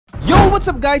what's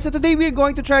up guys? So today we're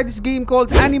going to try this game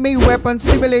called Anime Weapon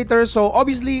Simulator. So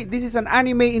obviously this is an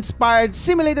anime inspired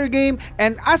simulator game,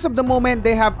 and as of the moment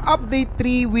they have update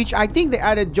 3, which I think they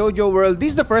added JoJo World. This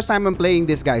is the first time I'm playing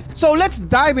this, guys. So let's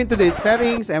dive into the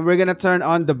settings, and we're gonna turn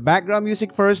on the background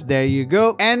music first. There you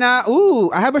go. And ooh,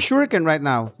 I have a shuriken right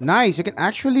now. Nice, you can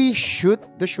actually shoot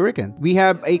the shuriken. We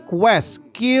have a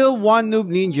quest, kill one noob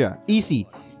ninja. Easy.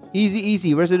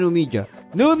 Easy. Where's the noob ninja?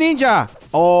 Noob ninja!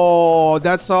 Oh,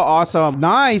 that's so awesome.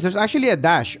 Nice. There's actually a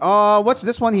dash. What's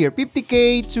this one here?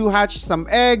 50k to hatch some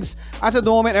eggs. As of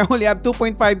the moment, I only have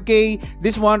 2.5k.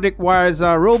 This one requires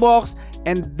roblox.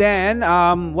 And then,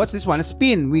 what's this one? A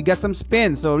spin. We got some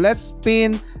spin. So let's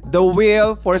spin the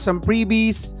wheel for some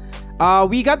freebies.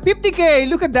 We got 50k.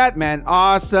 Look at that, man.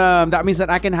 Awesome. That means that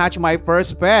I can hatch my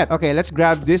first pet. Okay, let's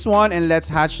grab this one and let's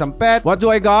hatch some pet. What do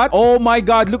I got? Oh my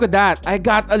god, look at that. I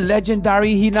got a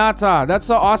legendary Hinata. That's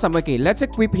so awesome. Okay, let's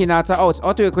equip Hinata. Oh, it's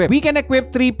auto-equip. We can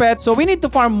equip 3 pets, so we need to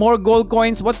farm more gold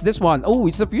coins. What's this one? Oh,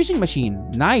 it's a fusing machine.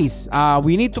 Nice.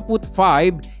 We need to put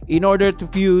 5 in order to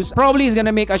fuse. Probably is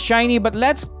gonna make a shiny, but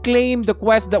let's claim the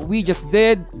quest that we just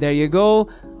did. There you go.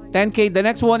 10k. The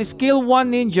next one is kill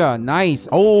one ninja. Nice.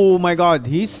 Oh my god,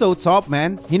 he's so top,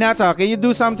 man. Hinata, can you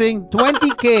do something?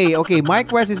 20k. Okay, my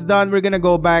quest is done. We're gonna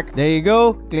go back. There you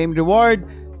go. Claim reward.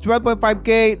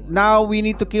 12.5k. Now we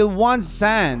need to kill one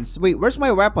Sans. Wait, where's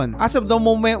my weapon? As of the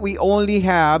moment, we only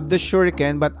have the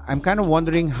shuriken, but I'm kind of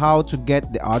wondering how to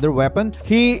get the other weapon.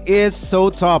 He is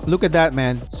so top. Look at that,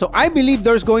 man. So I believe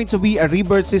there's going to be a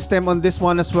rebirth system on this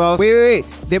one as well. Wait.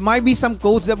 There might be some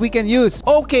codes that we can use.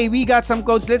 Okay, we got some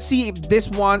codes. Let's see if this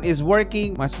one is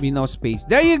working. Must be no space.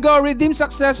 There you go. Redeem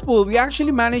successful. We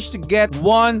actually managed to get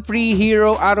one free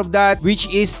hero out of that, which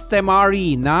is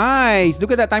Temari. Nice.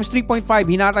 Look at that. Times 3.5.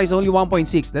 Hinata is only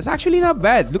 1.6. That's actually not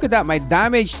bad. Look at that. My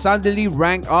damage suddenly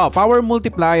ranked up. Power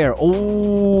multiplier.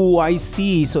 Oh, I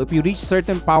see. So if you reach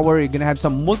certain power, you're gonna have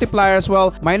some multiplier as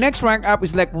well. My next rank up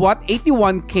is like what?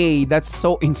 81k. That's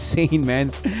so insane,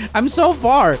 man. I'm so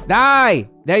far. Die.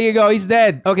 There you go, he's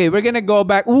dead. Okay, we're gonna go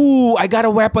back. Ooh, I got a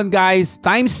weapon, guys.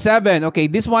 Times 7. Okay,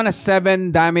 this one has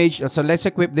 7 damage. So let's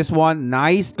equip this one.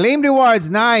 Nice. Claim rewards.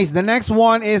 Nice. The next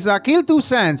one is kill 2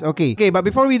 Sans. Okay, but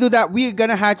before we do that, we're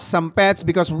gonna hatch some pets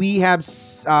because we have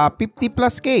 50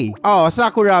 plus k. Oh,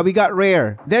 Sakura, we got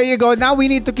rare. There you go. Now we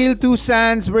need to kill 2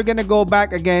 Sans. We're gonna go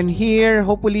back again here.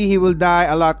 Hopefully, he will die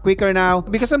a lot quicker now.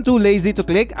 Because I'm too lazy to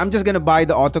click, I'm just gonna buy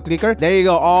the auto clicker. There you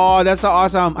go. Oh, that's so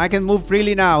awesome. I can move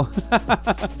freely now.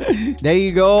 There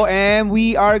you go, and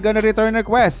we are gonna return a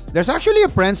quest. There's actually a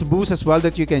friends boost as well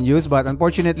that you can use, but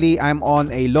unfortunately I'm on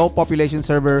a low population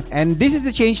server, and this is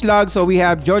the change log. So we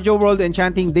have JoJo World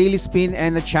Enchanting Daily Spin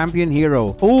and a champion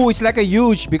hero. Oh, it's like a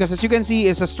huge, because as you can see,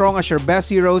 it's as strong as your best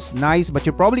heroes. Nice, but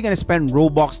you're probably gonna spend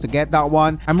Robux to get that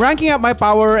one. I'm ranking up my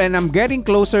power and I'm getting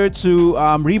closer to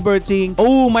rebirthing.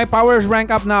 Oh, my power is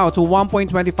ranked up now to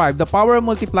 1.25. The power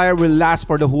multiplier will last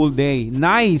for the whole day.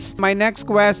 Nice. My next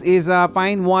quest is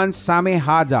find one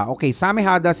Samehada. Okay,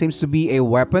 Samehada seems to be a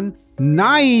weapon.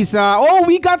 Nice. Oh,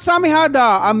 we got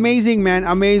Samehada. Amazing, man.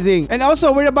 Amazing. And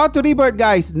also, we're about to rebirth,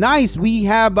 guys. Nice. We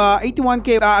have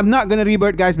 81k. I'm not gonna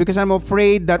rebirth, guys, because I'm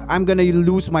afraid that I'm gonna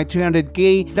lose my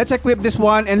 300k. Let's equip this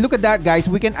one. And look at that, guys.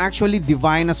 We can actually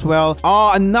divine as well.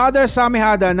 Oh, another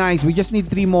Samehada. Nice. We just need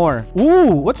 3 more.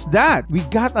 Ooh, what's that? We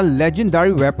got a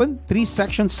legendary weapon.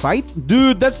 3-section sight.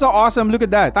 Dude, that's so awesome. Look at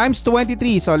that. Times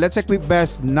 23. So let's equip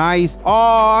best. Nice.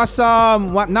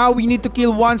 Awesome. Now we need to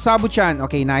kill one Sabu-chan.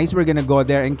 Okay, nice. We're gonna go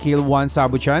there and kill one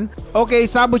Sabu-chan. Okay,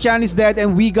 Sabu-chan is dead,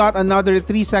 and we got another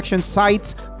 3-section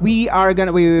sight. We are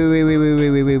gonna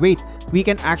wait. We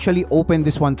can actually open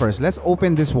this one first. Let's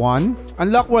open this one.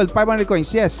 Unlock world, 500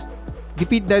 coins. Yes.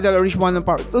 Defeat Daedal or reach 1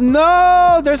 power. Oh,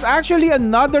 no! There's actually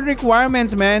another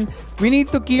requirements, man. We need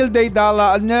to kill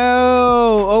Daedala.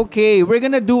 No! Okay, we're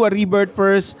gonna do a rebirth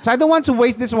first. So I don't want to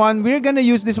waste this one. We're gonna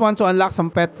use this one to unlock some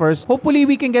pet first. Hopefully,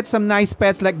 we can get some nice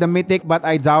pets like the Mythic, but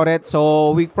I doubt it.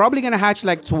 So we're probably gonna hatch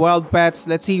like 12 pets.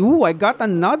 Let's see. Ooh, I got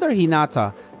another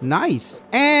Hinata. Nice.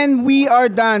 And we are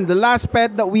done. The last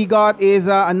pet that we got is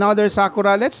another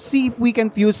Sakura. Let's see if we can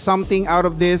fuse something out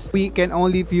of this. We can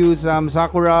only fuse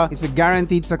Sakura. It's a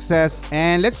guaranteed success.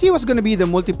 And let's see what's gonna be the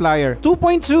multiplier.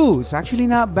 2.2. It's actually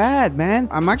not bad, man.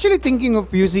 I'm actually thinking of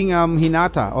fusing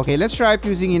Hinata. Okay, let's try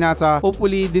fusing Hinata.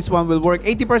 Hopefully this one will work.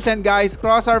 80%, guys.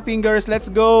 Cross our fingers. Let's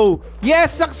go.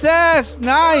 Yes, success.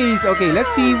 Nice. Okay,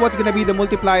 let's see what's gonna be the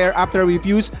multiplier after we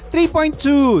fuse.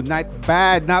 3.2. Not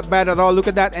bad. Not bad at all. Look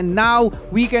at that. And now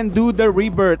we can do the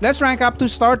rebirth. Let's rank up to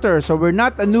starter. So we're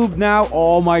not a noob now.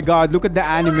 Oh my god, look at the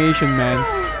animation, man.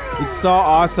 It's so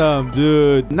awesome,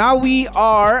 dude. Now we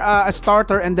are a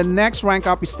starter and the next rank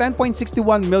up is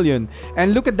 10.61 million.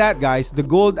 And look at that, guys. The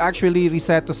gold actually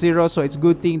reset to 0, so it's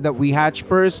good thing that we hatch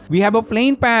first. We have a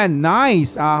plane pan.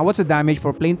 Nice. What's the damage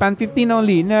for plane pan? 15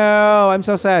 only. No, I'm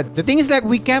so sad. The thing is, like,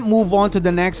 we can't move on to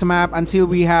the next map until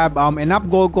we have enough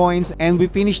gold coins and we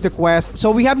finish the quest.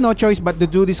 So we have no choice but to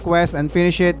do this quest and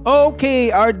finish it. Okay,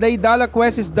 our Daedala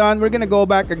quest is done. We're gonna go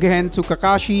back again to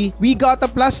Kakashi. We got a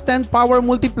plus 10 power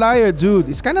multiplier, dude.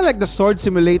 It's kind of like the sword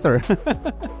simulator.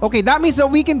 Okay, that means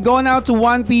that we can go now to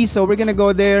One Piece. So we're gonna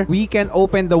go there. We can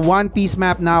open the One Piece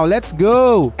map now. Let's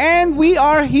go. And we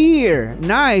are here.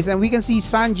 Nice. And we can see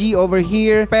Sanji over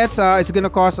here. Pets, it's gonna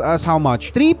cost us how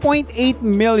much? 3.8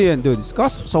 million. Dude, this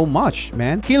costs so much,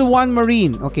 man. Kill one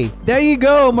Marine. Okay, there you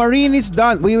go. Marine is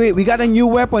done. Wait. We got a new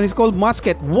weapon. It's called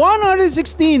Musket.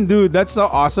 116, dude. That's so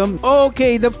awesome.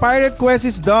 Okay, the pirate quest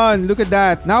is done. Look at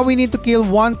that. Now we need to kill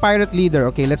one pirate leader.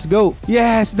 Okay, let's go.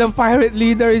 Yes, the pirate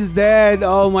leader is dead.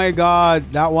 Oh my god.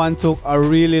 That one took a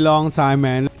really long time,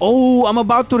 man. Oh, I'm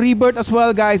about to rebirth as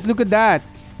well, guys. Look at that.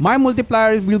 My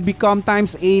multiplier will become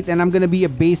times 8 and I'm gonna be a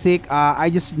basic. I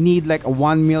just need like a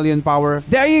 1 million power.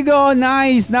 There you go.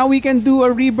 Nice. Now we can do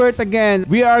a rebirth again.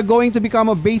 We are going to become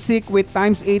a basic with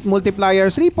times 8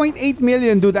 multipliers. 3.8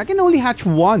 million, dude. I can only hatch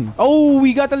one. Oh,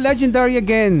 we got a legendary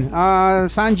again.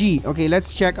 Sanji. Okay,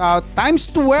 let's check out. Times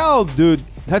 12, dude.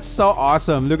 That's so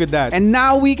awesome. Look at that. And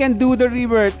now we can do the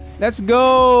rebirth. Let's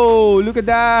go. Look at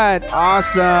that.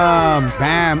 Awesome.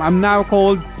 Bam. I'm now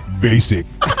called basic.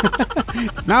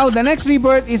 Now the next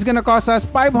rebirth is gonna cost us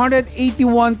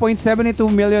 581.72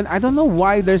 million. I don't know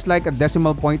why there's like a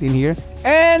decimal point in here.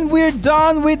 And we're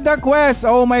done with the quest.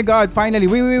 Oh my god, finally.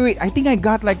 Wait. I think I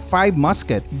got like 5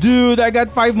 musket. Dude, I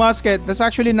got 5 musket. That's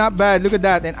actually not bad. Look at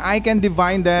that. And I can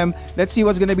divine them. Let's see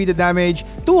what's gonna be the damage.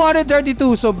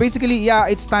 232. So basically, yeah,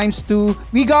 it's times 2.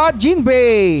 We got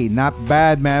Jinbei. Not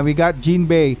bad, man. We got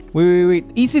Jinbei. Wait.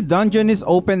 Easy dungeon is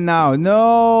open now.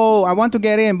 No, I want to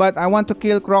get in, but I want to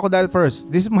kill crocodile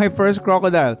first. This is my first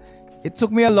crocodile. It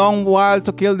took me a long while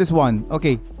to kill this one.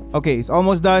 Okay, it's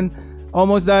almost done.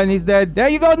 Almost done. He's dead. There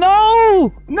you go.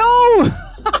 No!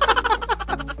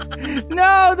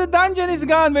 No, the dungeon is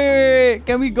gone. Wait.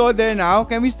 Can we go there now?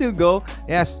 Can we still go?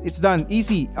 Yes, it's done.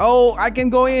 Easy. Oh, I can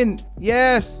go in.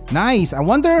 Yes. Nice. I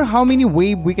wonder how many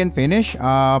wave we can finish.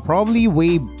 Probably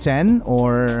wave 10,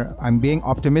 or I'm being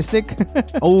optimistic.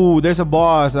 Oh, there's a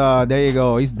boss. There you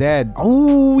go. He's dead.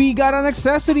 Oh, we got an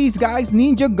accessories, guys.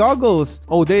 Ninja goggles.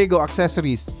 Oh, there you go.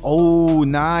 Accessories. Oh,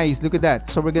 nice. Look at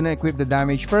that. So we're gonna equip the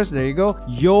damage first. There you go.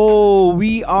 Yo,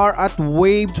 we are at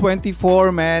wave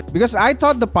 24, man. Because I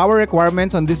thought the power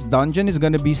requirements on this dungeon is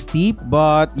gonna be steep,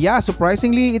 but yeah,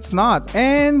 surprisingly it's not.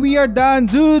 And we are done.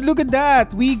 Dude, look at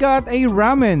that. We got a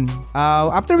ramen.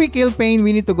 After we kill Pain,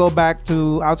 we need to go back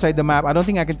to outside the map. I don't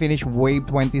think I can finish wave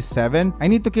 27. I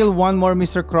need to kill one more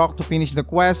Mr. Croc to finish the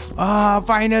quest.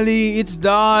 Finally it's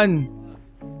done.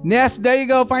 Yes, there you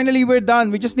go. Finally, we're done.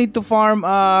 We just need to farm,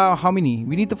 how many?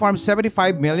 We need to farm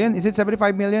 75 million. Is it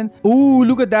 75 million? Ooh,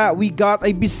 look at that. We got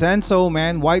a Bicenzo,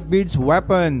 man. Whitebeard's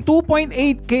weapon.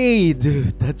 2.8k.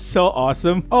 Dude, that's so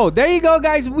awesome. Oh, there you go,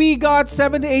 guys. We got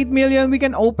 78 million. We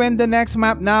can open the next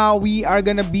map now. We are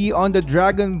gonna be on the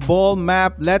Dragon Ball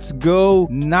map. Let's go.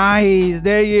 Nice.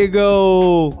 There you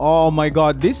go. Oh my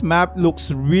god. This map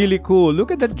looks really cool. Look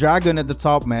at the dragon at the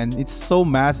top, man. It's so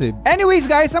massive. Anyways,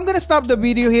 guys, I'm gonna stop the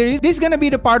video here. This is gonna be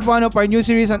the part 1 of our new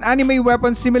series on Anime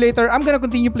Weapons Simulator. I'm gonna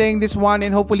continue playing this one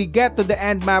and hopefully get to the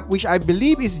end map, which I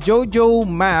believe is JoJo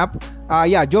map.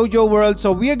 Yeah, JoJo World.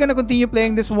 So we are gonna continue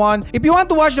playing this one. If you want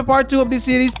to watch the part 2 of this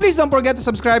series, please don't forget to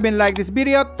subscribe and like this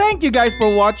video. Thank you guys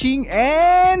for watching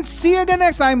and see you again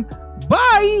next time.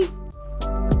 Bye!